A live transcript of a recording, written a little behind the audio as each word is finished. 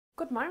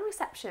Good morning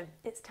reception,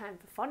 it's time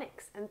for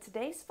phonics, and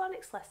today's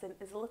phonics lesson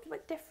is a little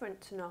bit different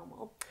to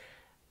normal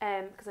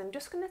because I'm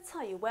just going to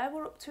tell you where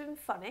we're up to in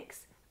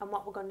phonics and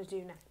what we're going to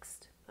do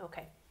next.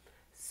 Okay,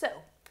 so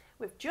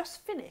we've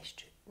just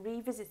finished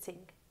revisiting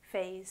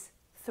phase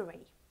 3.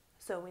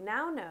 So we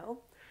now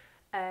know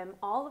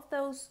all of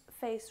those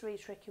phase 3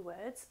 tricky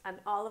words and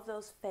all of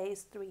those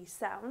phase 3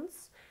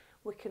 sounds.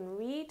 We can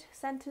read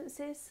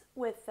sentences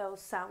with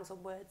those sounds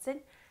and words in,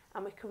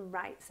 and we can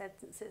write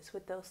sentences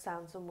with those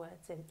sounds and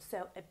words in.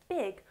 So a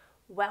big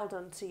well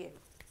done to you.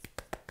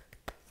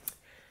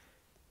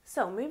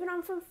 So moving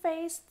on from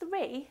phase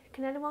 3,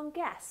 can anyone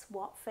guess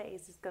what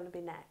phase is going to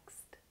be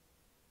next?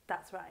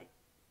 That's right,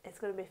 it's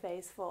going to be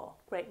phase 4.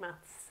 Great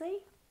maths, see?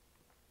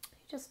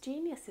 You're just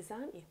geniuses,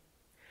 aren't you?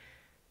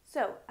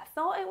 So I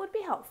thought it would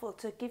be helpful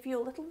to give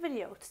you a little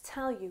video to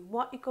tell you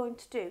what you're going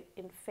to do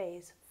in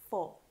phase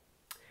 4.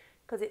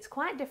 Because it's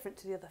quite different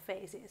to the other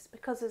phases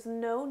because there's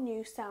no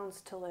new sounds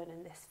to learn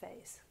in this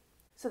phase.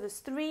 So there's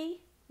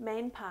 3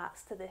 main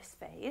parts to this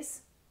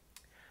phase.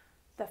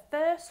 The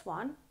first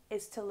one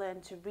is to learn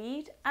to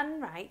read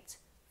and write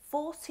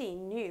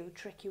 14 new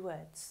tricky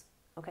words.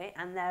 Okay,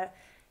 and they're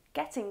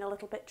getting a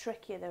little bit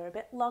trickier. They're a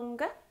bit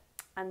longer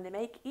and they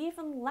make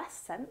even less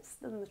sense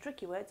than the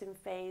tricky words in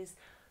phase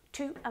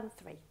 2 and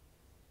 3.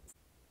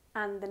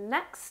 And the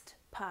next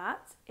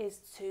part is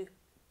to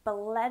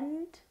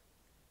blend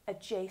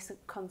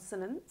adjacent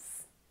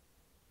consonants.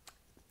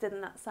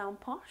 Didn't that sound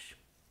posh?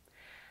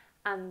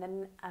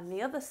 And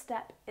the other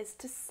step is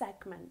to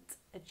segment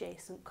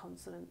adjacent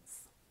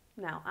consonants.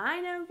 Now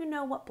I know you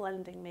know what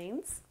blending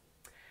means.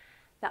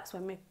 That's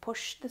when we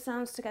push the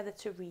sounds together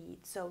to read.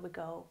 So we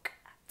go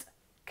cat,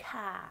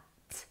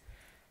 cat.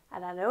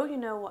 And I know you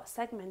know what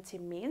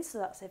segmenting means. So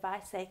that's if I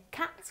say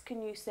cat,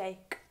 can you say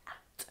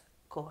cat?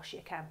 Of course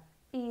you can.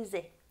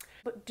 Easy.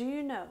 But do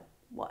you know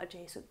what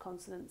adjacent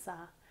consonants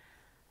are?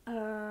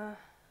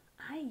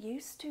 I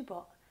used to,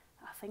 but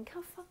I think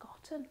I've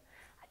forgotten.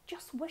 I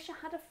just wish I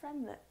had a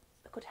friend that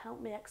could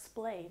help me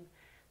explain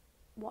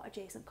what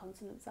adjacent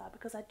consonants are,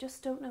 because I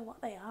just don't know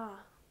what they are.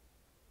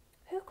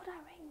 Who could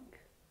I ring?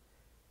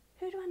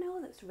 Who do I know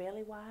that's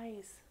really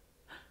wise?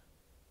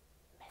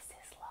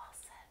 Mrs.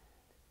 Lawson.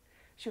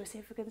 Shall we see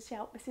if we can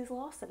shout Mrs.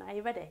 Lawson? Are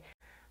you ready?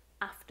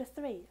 After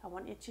 3, I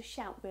want you to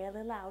shout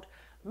really loud,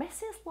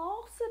 Mrs.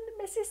 Lawson,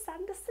 Mrs.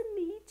 Sanderson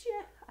needs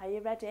you. Are you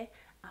ready?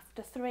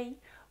 After 3,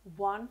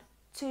 1,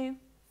 2,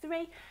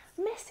 3.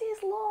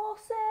 Mrs.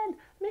 Lawson,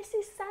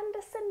 Mrs.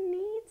 Sanderson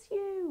needs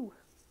you.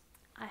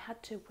 I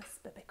had to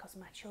whisper because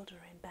my children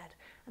are in bed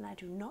and I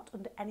do not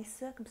under any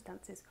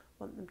circumstances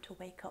want them to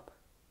wake up.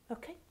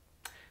 Okay?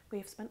 We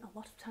have spent a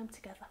lot of time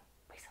together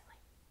recently.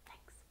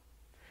 Thanks.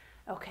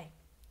 Okay,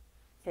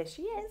 here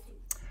she is.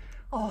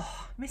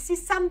 Oh, Mrs.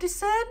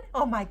 Sanderson?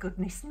 Oh my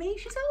goodness me,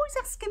 she's always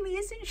asking me,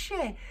 isn't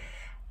she?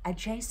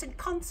 Adjacent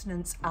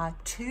consonants are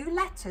 2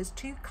 letters,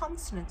 2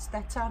 consonants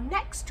that are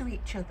next to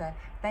each other.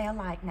 They are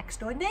like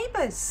next door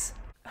neighbours.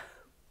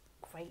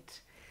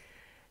 Great.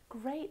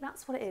 Great,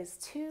 that's what it is.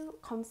 2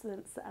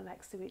 consonants that are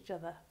next to each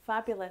other.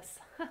 Fabulous.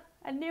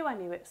 I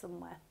knew it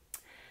somewhere.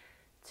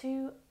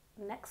 2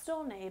 next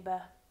door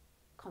neighbour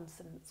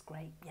consonants.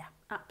 Great. Yeah,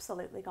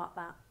 absolutely got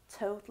that.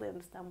 Totally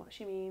understand what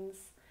she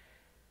means.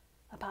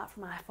 Apart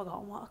from I've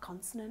forgotten what a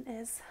consonant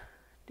is.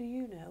 Do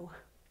you know?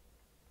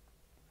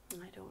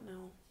 I don't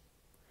know.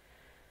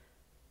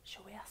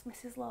 Shall we ask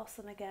Mrs.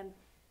 Lawson again?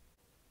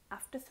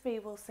 After 3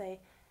 we'll say,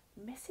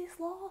 Mrs.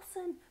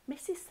 Lawson,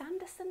 Mrs.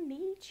 Sanderson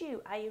needs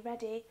you. Are you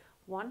ready?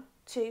 1,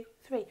 2,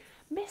 3.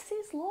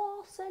 Mrs.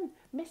 Lawson,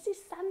 Mrs.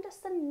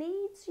 Sanderson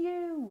needs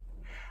you.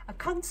 A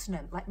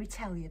consonant, let me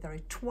tell you, there are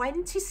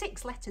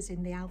 26 letters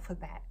in the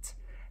alphabet.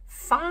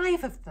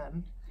 5 of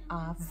them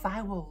are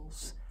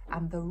vowels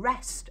and the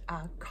rest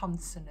are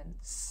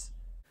consonants.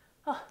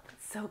 Oh,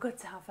 it's so good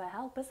to have her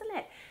help, isn't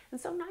it?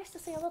 And so nice to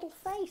see a little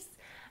face.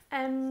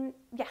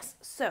 Yes,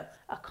 so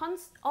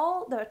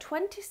there are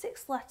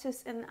 26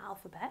 letters in the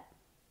alphabet.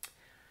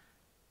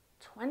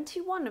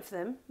 21 of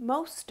them,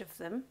 most of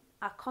them,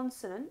 are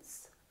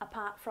consonants,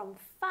 apart from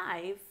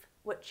 5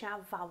 which are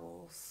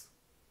vowels.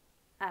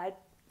 I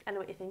know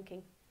what you're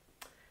thinking.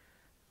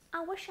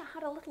 I wish I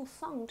had a little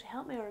song to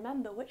help me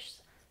remember which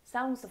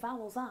sounds the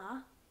vowels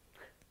are.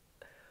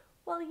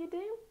 Well, you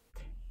do.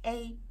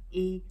 A,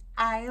 E,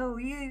 I, O,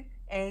 U,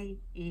 A,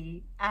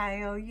 E,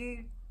 I, O,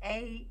 U,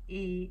 A,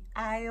 E,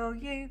 I, O,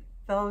 U.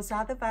 Those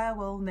are the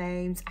vowel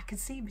names. I can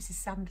see Mrs.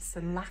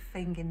 Sanderson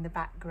laughing in the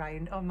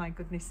background. Oh my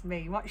goodness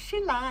me, what's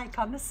she like,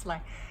 honestly?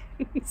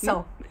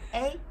 So,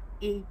 A,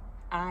 E,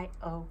 I,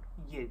 O,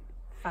 U.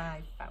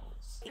 5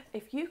 vowels.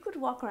 If you could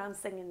walk around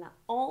singing that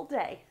all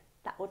day,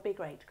 that would be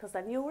great, because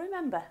then you'll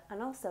remember,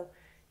 and also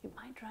you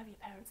might drive your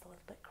parents a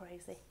little bit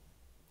crazy.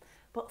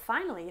 But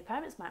finally, your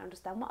parents might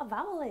understand what a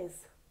vowel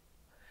is.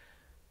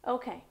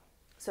 Okay,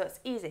 so it's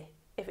easy.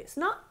 If it's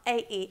not A,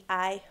 E,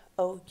 I,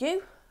 O,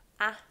 U,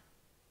 A,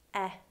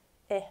 E,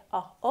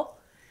 I, O,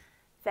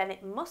 then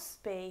it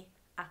must be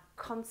a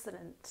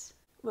consonant.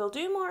 We'll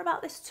do more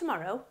about this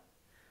tomorrow,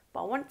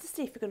 but I wanted to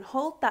see if you can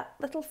hold that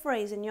little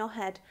phrase in your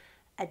head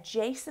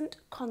adjacent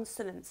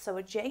consonants. So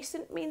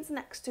adjacent means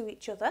next to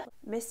each other.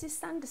 Mrs.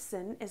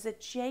 Sanderson is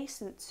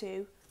adjacent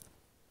to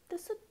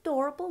this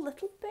adorable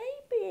little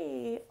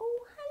baby.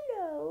 Oh,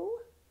 hello.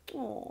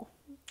 Oh.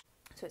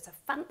 So it's a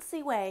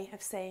fancy way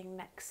of saying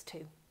next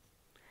to.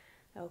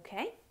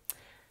 Okay,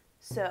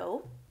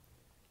 so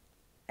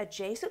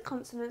adjacent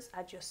consonants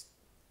are just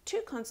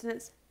two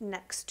consonants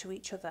next to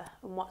each other.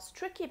 And what's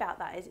tricky about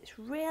that is it's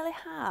really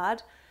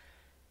hard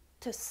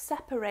to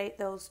separate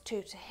those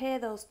two, to hear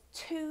those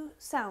two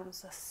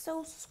sounds. They're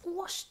so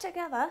squashed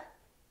together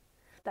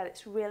that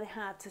it's really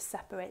hard to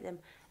separate them,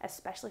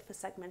 especially for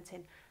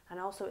segmenting. And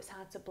also it's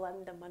hard to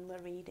blend them when we're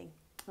reading.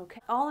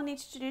 Okay, all I need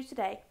you to do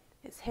today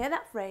is hear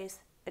that phrase,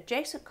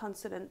 adjacent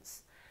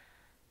consonants,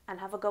 and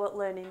have a go at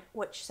learning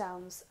which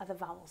sounds are the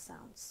vowel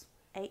sounds.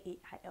 A, E,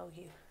 I, O,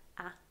 U,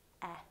 A,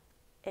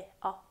 E, I,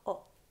 O, U.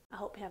 I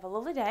hope you have a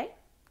lovely day.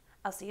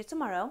 I'll see you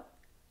tomorrow.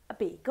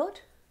 Be good.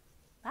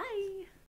 Bye.